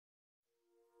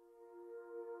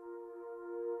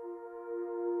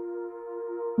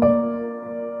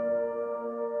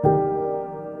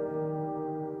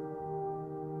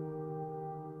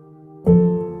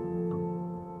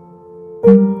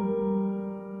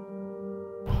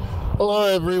Hello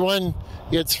everyone,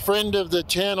 it's friend of the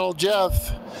channel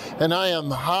Jeff, and I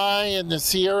am high in the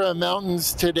Sierra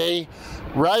Mountains today,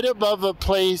 right above a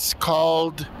place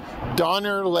called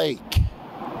Donner Lake.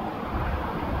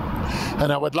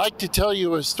 And I would like to tell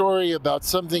you a story about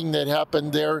something that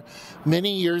happened there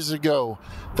many years ago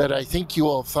that I think you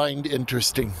will find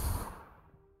interesting.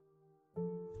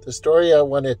 The story I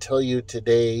want to tell you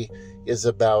today is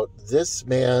about this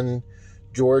man,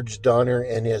 George Donner,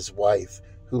 and his wife,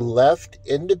 who left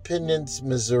Independence,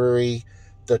 Missouri,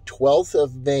 the 12th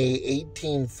of May,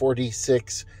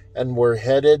 1846, and were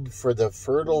headed for the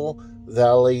fertile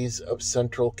valleys of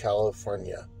Central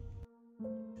California.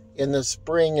 In the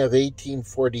spring of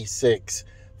 1846,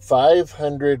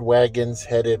 500 wagons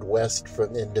headed west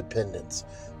from Independence,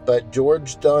 but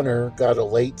George Donner got a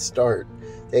late start.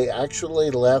 They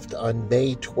actually left on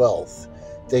May 12th.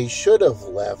 They should have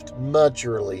left much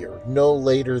earlier, no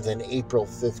later than April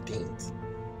 15th.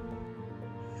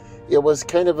 It was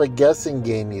kind of a guessing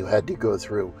game you had to go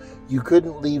through. You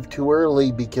couldn't leave too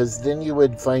early because then you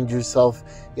would find yourself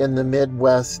in the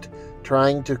Midwest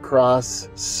trying to cross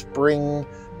spring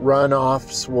runoff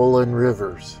swollen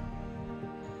rivers.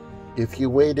 If you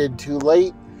waited too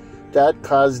late, that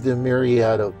caused a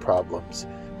myriad of problems.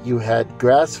 You had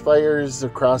grass fires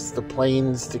across the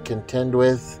plains to contend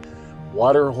with,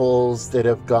 water holes that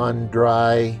have gone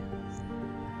dry.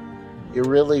 It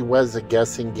really was a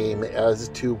guessing game as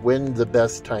to when the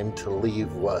best time to leave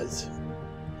was.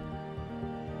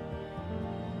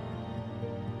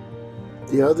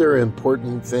 The other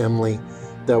important family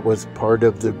that was part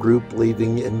of the group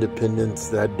leaving Independence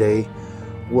that day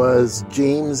was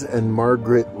James and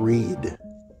Margaret Reed.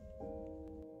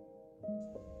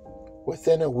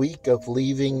 Within a week of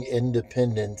leaving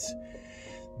Independence,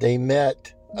 they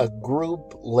met a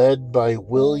group led by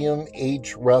William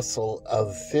H. Russell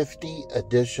of 50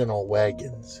 additional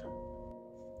wagons.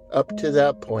 Up to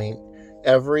that point,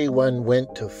 everyone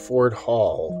went to Fort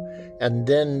Hall, and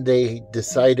then they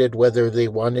decided whether they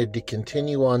wanted to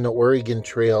continue on the Oregon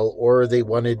Trail or they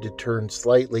wanted to turn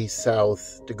slightly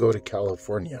south to go to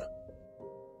California.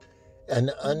 An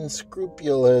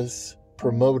unscrupulous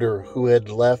promoter who had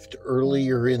left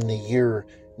earlier in the year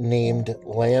named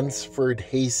Lansford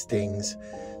Hastings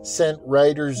sent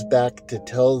riders back to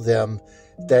tell them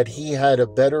that he had a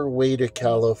better way to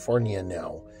California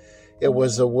now. It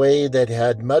was a way that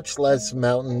had much less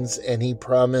mountains, and he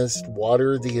promised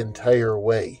water the entire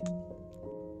way.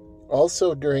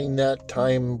 Also during that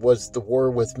time was the war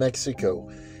with Mexico,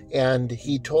 and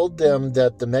he told them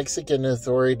that the Mexican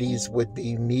authorities would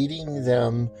be meeting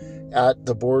them at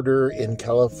the border in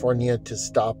California to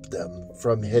stop them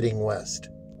from heading west.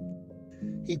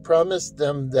 He promised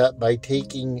them that by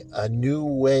taking a new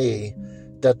way,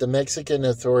 that the Mexican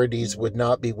authorities would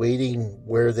not be waiting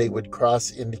where they would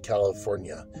cross into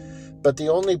California. But the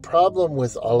only problem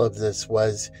with all of this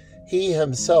was he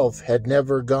himself had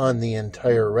never gone the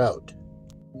entire route.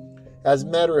 As a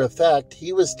matter of fact,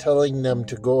 he was telling them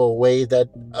to go a way that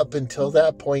up until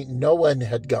that point no one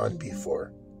had gone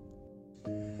before.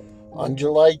 On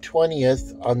July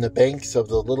 20th, on the banks of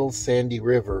the Little Sandy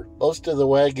River, most of the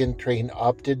wagon train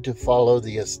opted to follow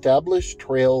the established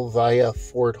trail via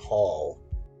Fort Hall.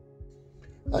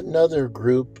 Another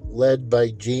group, led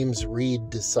by James Reed,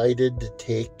 decided to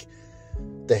take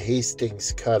the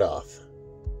Hastings Cutoff.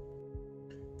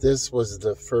 This was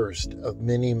the first of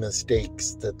many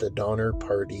mistakes that the Donner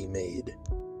Party made.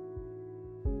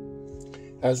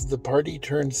 As the party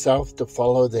turned south to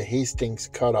follow the Hastings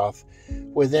Cutoff,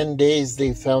 within days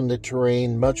they found the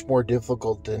terrain much more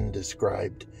difficult than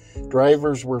described.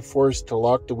 Drivers were forced to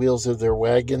lock the wheels of their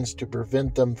wagons to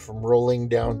prevent them from rolling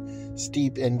down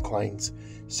steep inclines.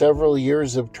 Several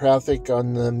years of traffic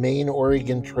on the main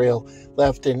Oregon Trail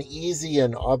left an easy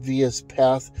and obvious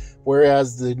path,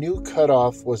 whereas the new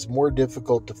cutoff was more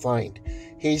difficult to find.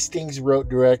 Hastings wrote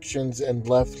directions and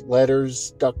left letters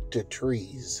stuck to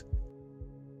trees.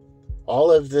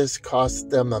 All of this cost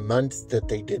them a month that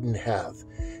they didn't have.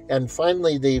 And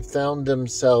finally, they found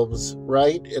themselves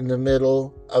right in the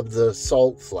middle of the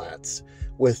salt flats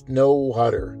with no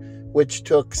water, which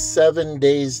took 7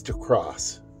 days to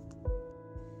cross.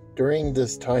 During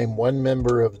this time, one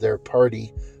member of their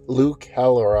party, Luke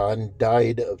Halloran,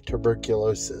 died of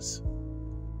tuberculosis.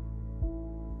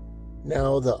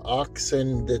 Now the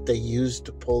oxen that they used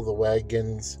to pull the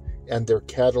wagons and their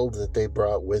cattle that they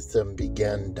brought with them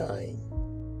began dying.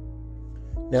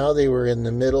 Now they were in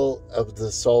the middle of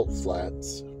the salt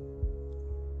flats.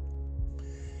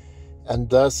 And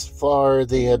thus far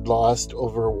they had lost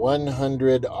over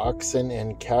 100 oxen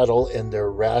and cattle, and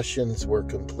their rations were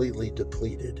completely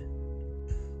depleted.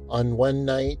 On one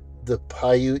night, the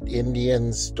Paiute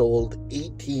Indians stole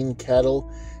 18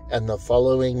 cattle, and the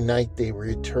following night they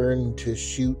returned to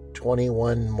shoot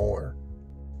 21 more.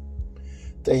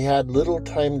 They had little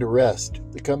time to rest.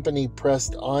 The company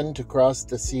pressed on to cross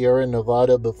the Sierra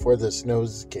Nevada before the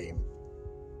snows came.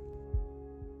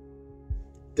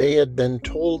 They had been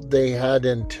told they had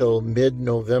until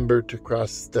mid-November to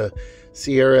cross the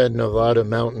Sierra Nevada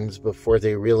mountains before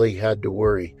they really had to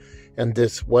worry, and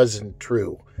this wasn't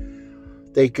true.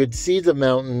 They could see the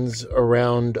mountains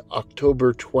around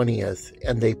October 20th,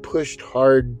 and they pushed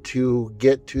hard to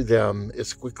get to them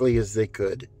as quickly as they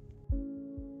could.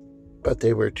 But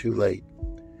they were too late.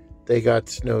 They got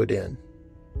snowed in.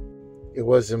 It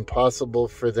was impossible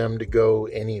for them to go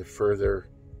any further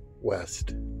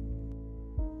west.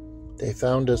 They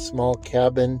found a small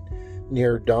cabin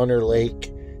near Donner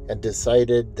Lake and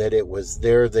decided that it was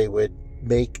there they would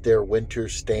make their winter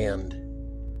stand.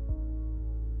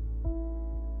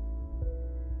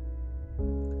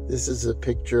 This is a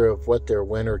picture of what their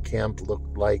winter camp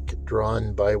looked like,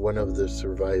 drawn by one of the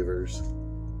survivors.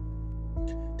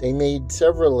 They made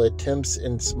several attempts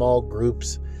in small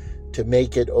groups to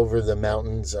make it over the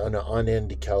mountains on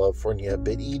into California,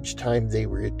 but each time they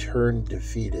returned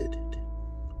defeated.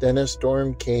 Then a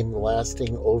storm came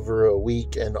lasting over a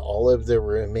week, and all of the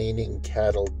remaining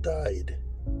cattle died.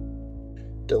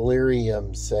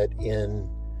 Delirium set in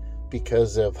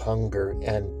because of hunger,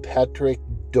 and Patrick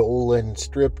Dolan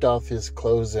stripped off his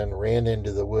clothes and ran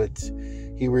into the woods.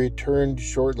 He returned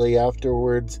shortly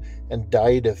afterwards and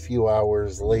died a few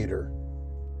hours later.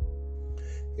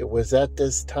 It was at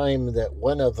this time that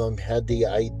one of them had the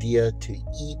idea to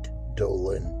eat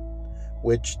Dolan,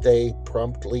 which they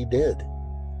promptly did.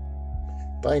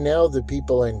 By now, the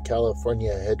people in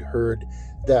California had heard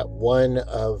that one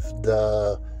of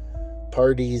the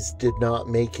parties did not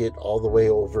make it all the way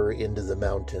over into the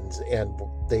mountains, and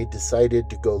they decided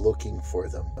to go looking for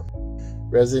them.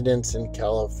 Residents in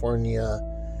California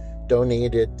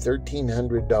donated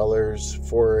 $1,300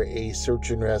 for a search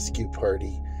and rescue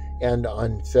party, and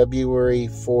on February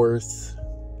 4th,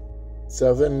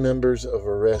 7 members of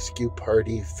a rescue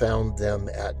party found them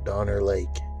at Donner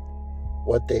Lake.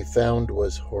 What they found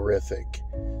was horrific.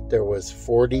 There was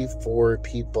 44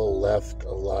 people left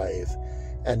alive,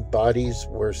 and bodies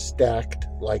were stacked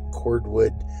like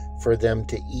cordwood for them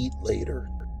to eat later.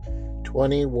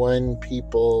 21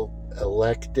 people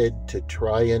elected to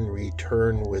try and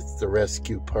return with the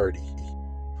rescue party.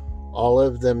 All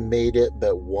of them made it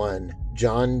but one.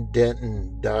 John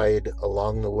Denton died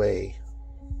along the way.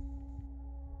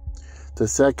 The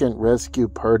second rescue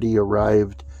party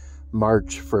arrived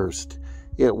March 1st.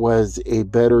 It was a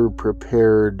better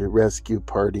prepared rescue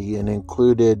party and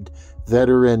included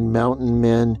veteran mountain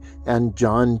men and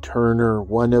John Turner,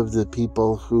 one of the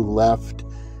people who left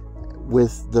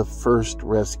with the first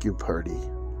rescue party.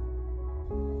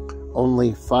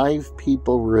 Only 5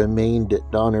 people remained at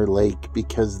Donner Lake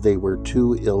because they were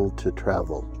too ill to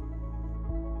travel.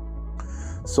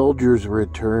 Soldiers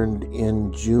returned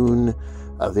in June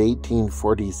of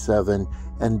 1847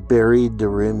 and buried the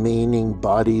remaining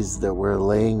bodies that were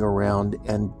laying around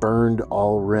and burned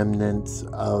all remnants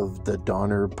of the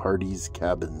Donner Party's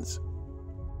cabins.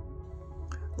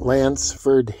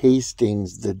 Lansford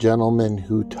Hastings, the gentleman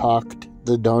who talked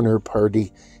the Donner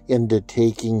Party into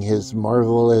taking his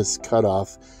marvelous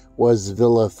cutoff, was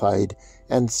vilified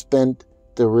and spent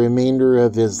the remainder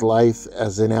of his life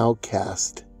as an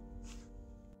outcast.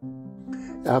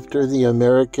 After the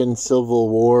American Civil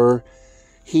War,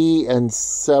 he and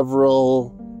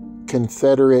several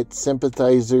Confederate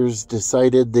sympathizers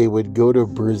decided they would go to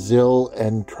Brazil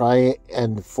and try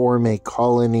and form a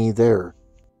colony there.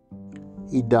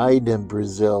 He died in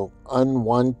Brazil,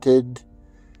 unwanted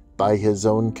by his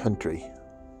own country.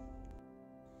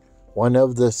 One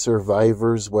of the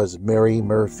survivors was Mary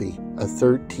Murphy, a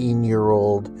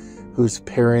 13-year-old whose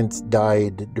parents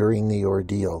died during the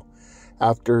ordeal.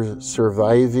 After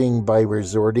surviving by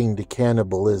resorting to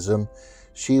cannibalism,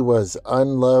 she was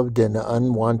unloved and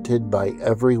unwanted by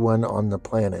everyone on the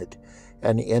planet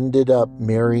and ended up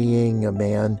marrying a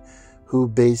man who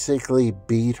basically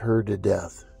beat her to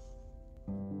death.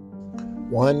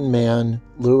 One man,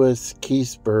 Louis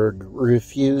Keseberg,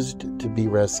 refused to be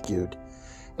rescued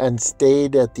and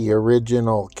stayed at the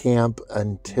original camp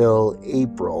until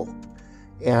April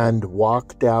and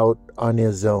walked out on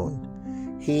his own.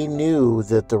 He knew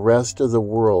that the rest of the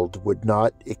world would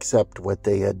not accept what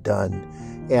they had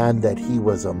done and that he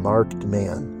was a marked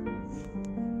man.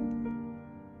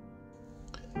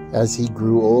 As he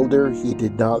grew older, he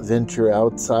did not venture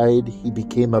outside. He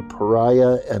became a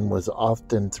pariah and was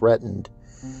often threatened.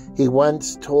 He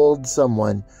once told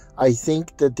someone, I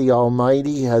think that the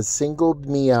Almighty has singled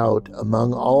me out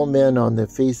among all men on the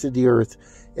face of the earth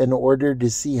in order to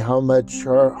see how much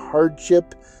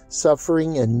hardship,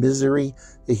 suffering, and misery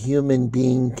a human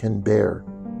being can bear.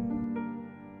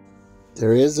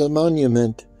 There is a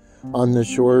monument on the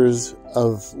shores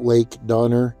of Lake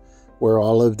Donner where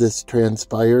all of this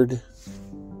transpired.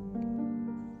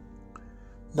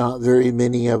 Not very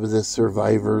many of the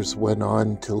survivors went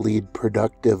on to lead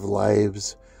productive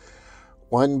lives.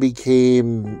 One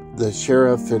became the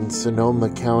sheriff in Sonoma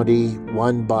County.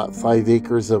 One bought 5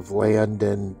 acres of land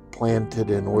and planted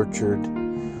an orchard.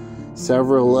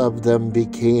 Several of them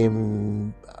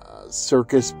became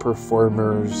circus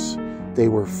performers. They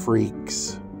were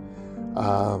freaks.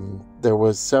 There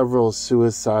was several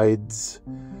suicides.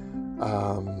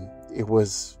 It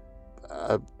was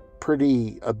a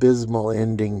pretty abysmal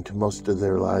ending to most of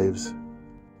their lives.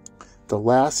 The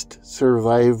last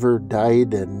survivor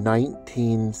died in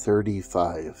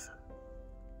 1935.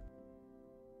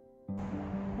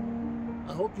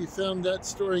 I hope you found that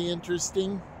story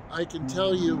interesting. I can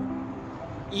tell you,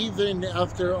 even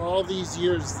after all these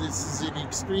years, this is an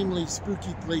extremely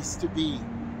spooky place to be.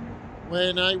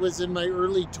 When I was in my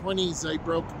early 20s, I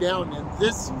broke down in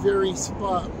this very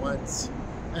spot once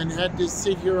and had to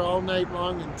sit here all night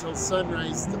long until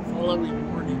sunrise the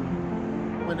following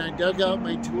morning, when I dug out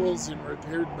my tools and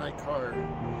repaired my car.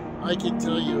 I can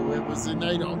tell you, it was a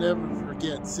night I'll never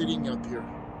forget sitting up here.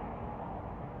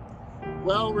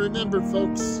 Well, remember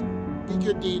folks, be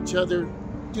good to each other,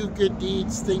 do good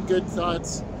deeds, think good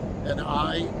thoughts, and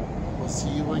I will see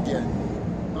you again.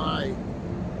 Bye.